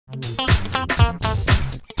Teaching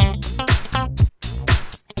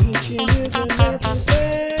is a natural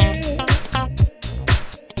thing.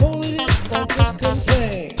 Holding it, don't just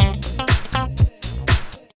complain.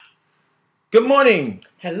 Good morning.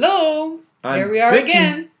 Hello. Here we are bitching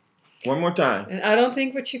again. One more time. And I don't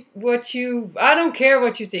think I don't care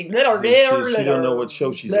what you think. She She don't know what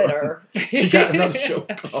show she's on. She got another show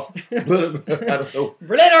called I don't know.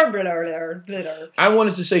 Blitter. I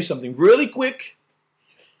wanted to say something really quick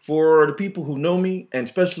for the people who know me and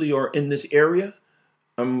especially are in this area.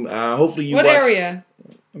 Hopefully you What watch. area?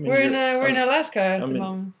 We're I'm in Alaska at the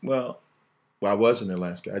moment. Well, I was in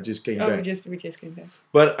Alaska. I just came back. We just came back.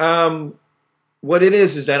 But what it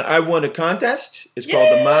is that I won a contest. It's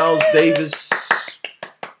called the Miles Davis.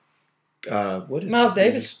 What is Miles it?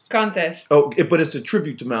 Davis contest. Oh, but it's a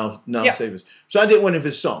tribute to Miles Davis. So I did one of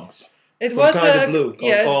his songs. It From was Kind of Blue,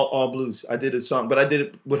 called all Blues. I did a song, but I did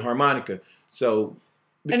it with harmonica. So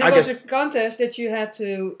and it was a contest that you had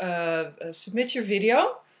to submit your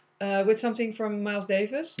video with something from Miles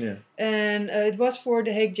Davis. Yeah. And it was for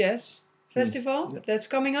the Hague Jazz Festival. That's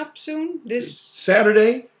coming up soon. This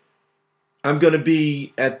Saturday. I'm going to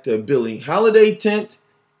be at the Billie Holiday tent.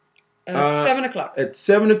 At 7 o'clock. At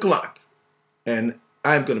 7 o'clock. And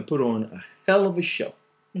I'm going to put on a hell of a show.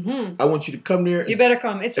 Mm-hmm. I want you to come there. You better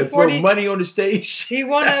come. It's a throw money on the stage. He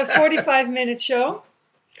won a 45-minute show.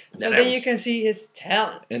 So then you can see his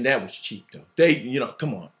talent. And that was cheap, though.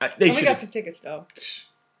 Come on. We got some tickets, though.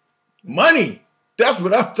 Money. That's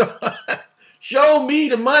what I'm talking. Show me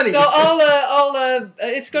the money. So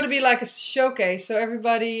it's going to be like a showcase. So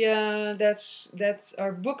everybody that's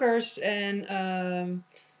our bookers and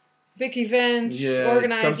big events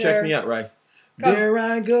organizer. Come check me out, right? Come. There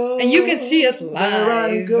I go. And you can see us live. There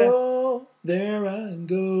I go. There I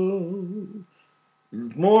go.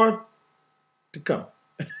 More to come.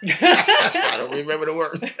 I don't remember the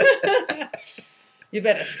words. You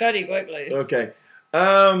better study quickly. Okay.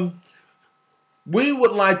 We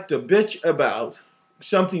would like to bitch about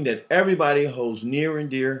something that everybody holds near and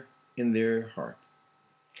dear in their heart.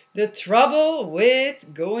 The trouble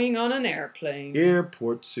with going on an airplane.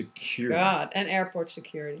 Airport security. God, and airport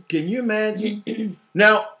security. Can you imagine?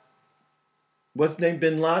 Now, what's his name?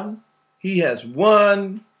 Bin Laden? He has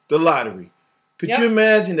won the lottery. Could you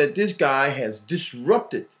imagine that this guy has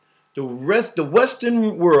disrupted the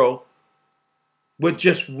Western world with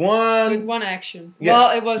just one action? Yeah.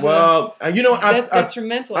 Well, it was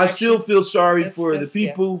detrimental. I still feel sorry for the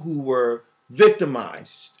people who were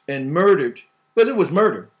victimized and murdered. But it was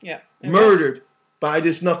murder. Yeah. Murdered by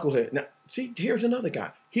this knucklehead. Now, see, here's another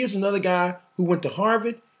guy. Here's another guy who went to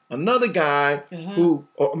Harvard. Another guy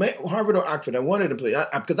Harvard or Oxford. I wanted to play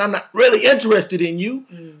because I'm not really interested in you.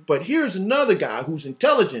 But here's another guy who's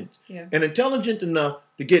intelligent and intelligent enough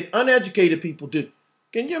to get uneducated people to.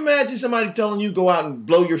 Can you imagine somebody telling you go out and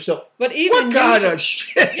blow yourself? But even what kind of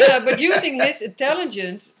shit? Yeah, but using his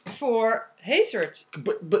intelligence for hatred.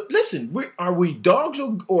 But listen, are we dogs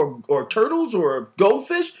or turtles or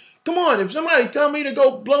goldfish? Come on, if somebody tell me to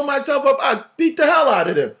go blow myself up, I'd beat the hell out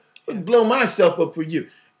of them. I'd blow myself up for you.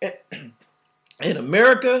 In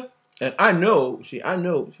America, and I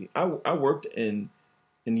worked in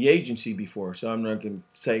the agency before, so I'm not going to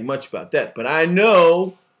say much about that. But I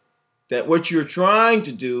know that what you're trying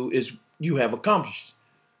to do is you have accomplished.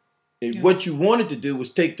 What you wanted to do was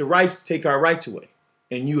take our rights away.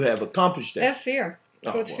 And you have accomplished that. Have fear.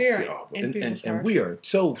 Put fear in people's hearts. And we are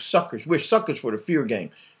so suckers. We're suckers for the fear game.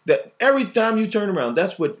 That every time you turn around,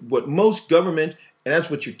 that's what most government, and that's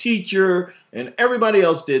what your teacher and everybody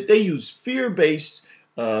else did. They use fear-based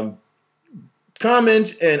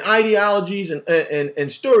comments and ideologies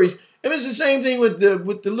and stories. And it's the same thing with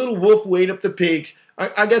the little wolf who ate up the pigs.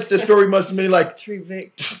 I guess the story must have been like, 3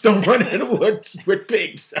 pigs. Don't run in the woods with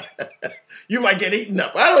pigs. You might get eaten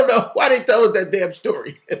up. I don't know why they tell us that damn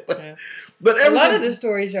story. But a lot of the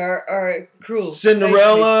stories are cruel.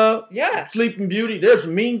 Cinderella, basically. Sleeping Beauty. There's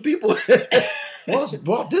mean people.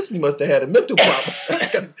 Walt Disney must have had a mental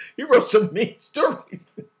problem. He wrote some mean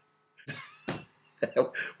stories.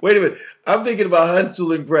 Wait a minute. I'm thinking about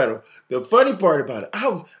Hansel and Gretel. The funny part about it,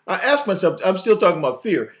 I asked myself, I'm still talking about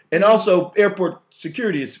fear. And also airport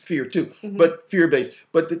security is fear too, but fear-based.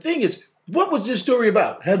 But the thing is, what was this story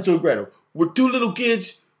about, Hansel and Gretel? Were 2 little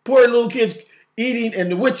kids, poor little kids, eating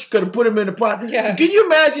and the witch could have put them in the pot? Yeah. Can you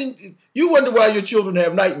imagine? You wonder why your children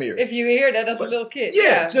have nightmares. If you hear that as a little kid.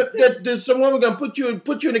 Yeah. There's some woman going to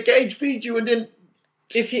put you in a cage, feed you, and then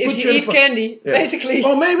If you eat candy, basically.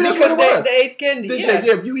 Oh, maybe that's what it was. They ate candy. They said,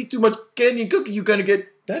 if you eat too much candy and cookie, you're going to get...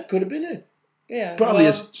 That could have been it. Yeah. Probably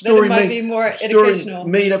a story made, be more educational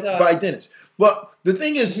made up by Dennis. Well, the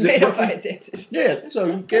thing is... Made up by a dentist. Yeah, so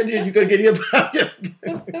you got to get here.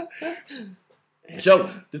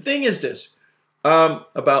 So the thing is this,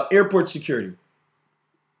 about airport security.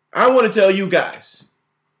 I want to tell you guys,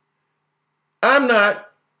 I'm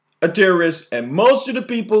not a terrorist, and most of the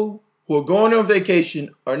people who are going on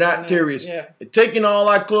vacation are not terrorists. Yeah. Taking all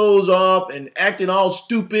our clothes off and acting all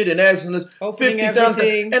stupid and asking us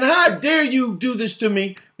 50,000. And how dare you do this to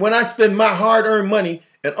me when I spend my hard-earned money,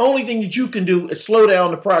 and only thing that you can do is slow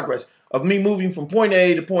down the progress of me moving from point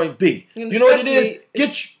A to point B. You know what it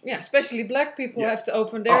is? Especially black people have to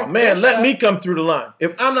open their... Oh, man, let me come through the line.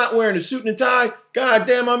 If I'm not wearing a suit and a tie, god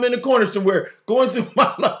damn, I'm in the corner somewhere going through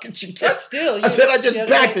my luggage. But still... I said I just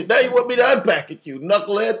packed it. Now you want me to unpack it, you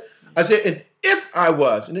knucklehead. I said, and if I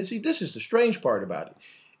was, and see, this is the strange part about it.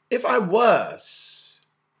 If I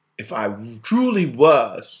truly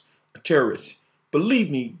was a terrorist,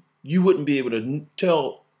 believe me, you wouldn't be able to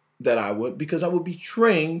tell that I would, because I would be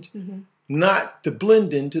trained not to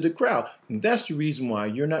blend into the crowd. And that's the reason why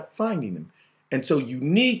you're not finding them. And so you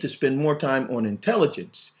need to spend more time on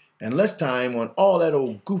intelligence and less time on all that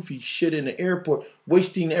old goofy shit in the airport,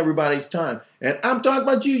 wasting everybody's time. And I'm talking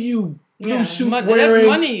about you blue suit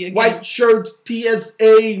wearing, white shirts,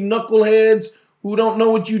 TSA knuckleheads who don't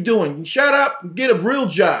know what you're doing. Shut up and get a real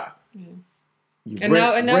job. Yeah.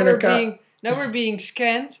 Now we're being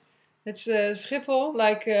scanned. It's Schiphol,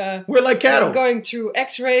 we're like cattle going through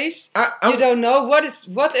X-rays. You don't know what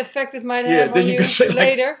effect it might have on you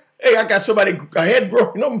later. Hey, I got a head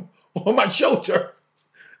growing on my shoulder.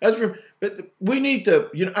 But we need to,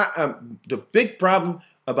 the big problem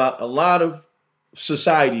about a lot of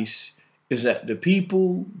societies is that the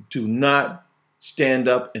people do not stand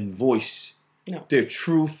up and voice their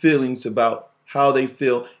true feelings about how they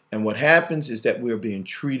feel. And what happens is that we're being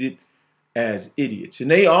treated as idiots. And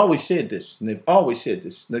they always said this, and they've always said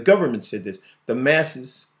this. The government said this. The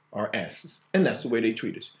masses are asses. And that's the way they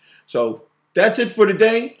treat us. So that's it for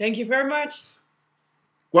today. Thank you very much.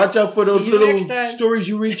 Watch out for those little stories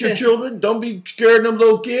you read your children. Don't be scaring them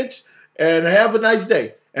little kids. And have a nice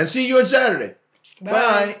day. And see you on Saturday.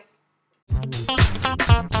 Bye.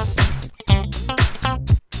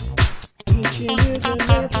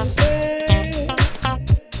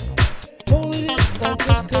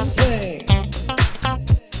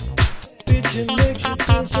 It makes you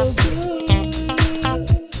feel so good.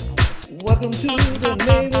 Welcome to the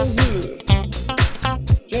neighborhood.